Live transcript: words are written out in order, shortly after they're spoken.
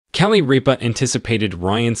Kelly Ripa anticipated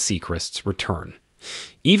Ryan Seacrest's return.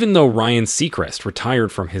 Even though Ryan Seacrest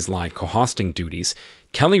retired from his live co-hosting duties,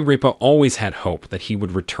 Kelly Ripa always had hope that he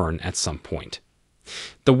would return at some point.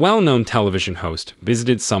 The well-known television host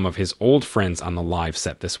visited some of his old friends on the live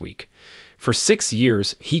set this week. For 6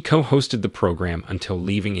 years, he co-hosted the program until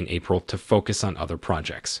leaving in April to focus on other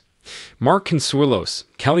projects. Mark Consuelos,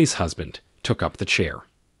 Kelly's husband, took up the chair.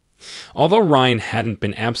 Although Ryan hadn't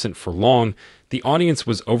been absent for long, the audience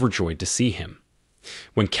was overjoyed to see him.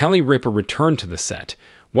 When Kelly Ripa returned to the set,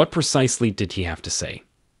 what precisely did he have to say?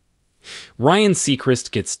 Ryan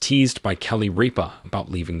Seacrest gets teased by Kelly Ripa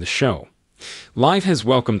about leaving the show. Live has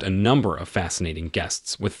welcomed a number of fascinating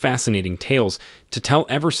guests with fascinating tales to tell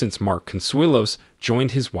ever since Mark Consuelos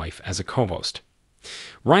joined his wife as a co-host.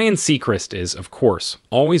 Ryan Seacrest is, of course,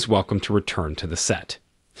 always welcome to return to the set.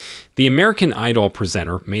 The American Idol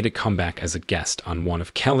presenter made a comeback as a guest on one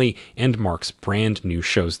of Kelly and Mark's brand new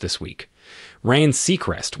shows this week. Ryan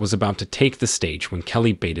Seacrest was about to take the stage when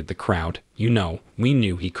Kelly baited the crowd. We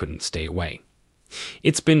knew he couldn't stay away.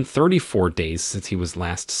 It's been 34 days since he was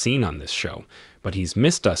last seen on this show, but he's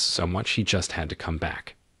missed us so much he just had to come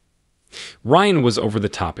back. Ryan was over the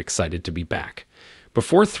top excited to be back.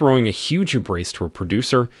 Before throwing a huge embrace to a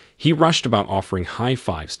producer, he rushed about offering high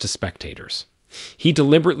fives to spectators. He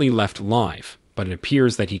deliberately left live, but it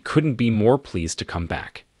appears that he couldn't be more pleased to come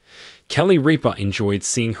back. Kelly Ripa enjoyed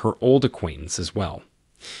seeing her old acquaintance as well.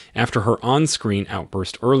 After her on-screen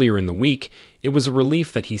outburst earlier in the week, it was a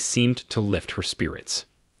relief that he seemed to lift her spirits.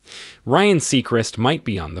 Ryan Seacrest might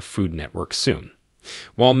be on the Food Network soon.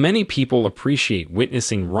 While many people appreciate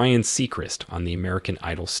witnessing Ryan Seacrest on the American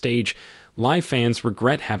Idol stage, live fans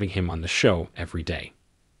regret having him on the show every day.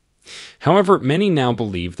 However, many now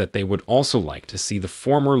believe that they would also like to see the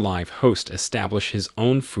former live host establish his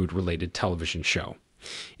own food-related television show.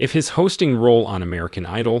 If his hosting role on American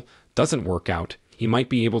Idol doesn't work out, he might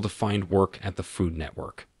be able to find work at the Food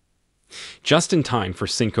Network. Just in time for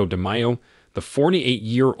Cinco de Mayo, the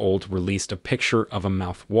 48-year-old released a picture of a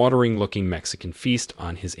mouth-watering-looking Mexican feast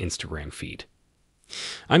on his Instagram feed.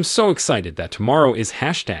 "I'm so excited that tomorrow is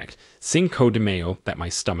 #Cinco de Mayo that my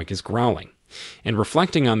stomach is growling. And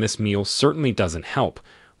reflecting on this meal certainly doesn't help,"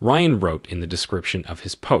 Ryan wrote in the description of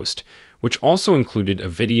his post, which also included a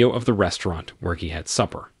video of the restaurant where he had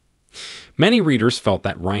supper. Many readers felt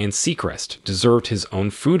that Ryan Seacrest deserved his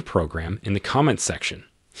own food program in the comments section.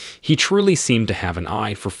 He truly seemed to have an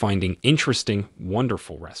eye for finding interesting,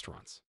 wonderful restaurants.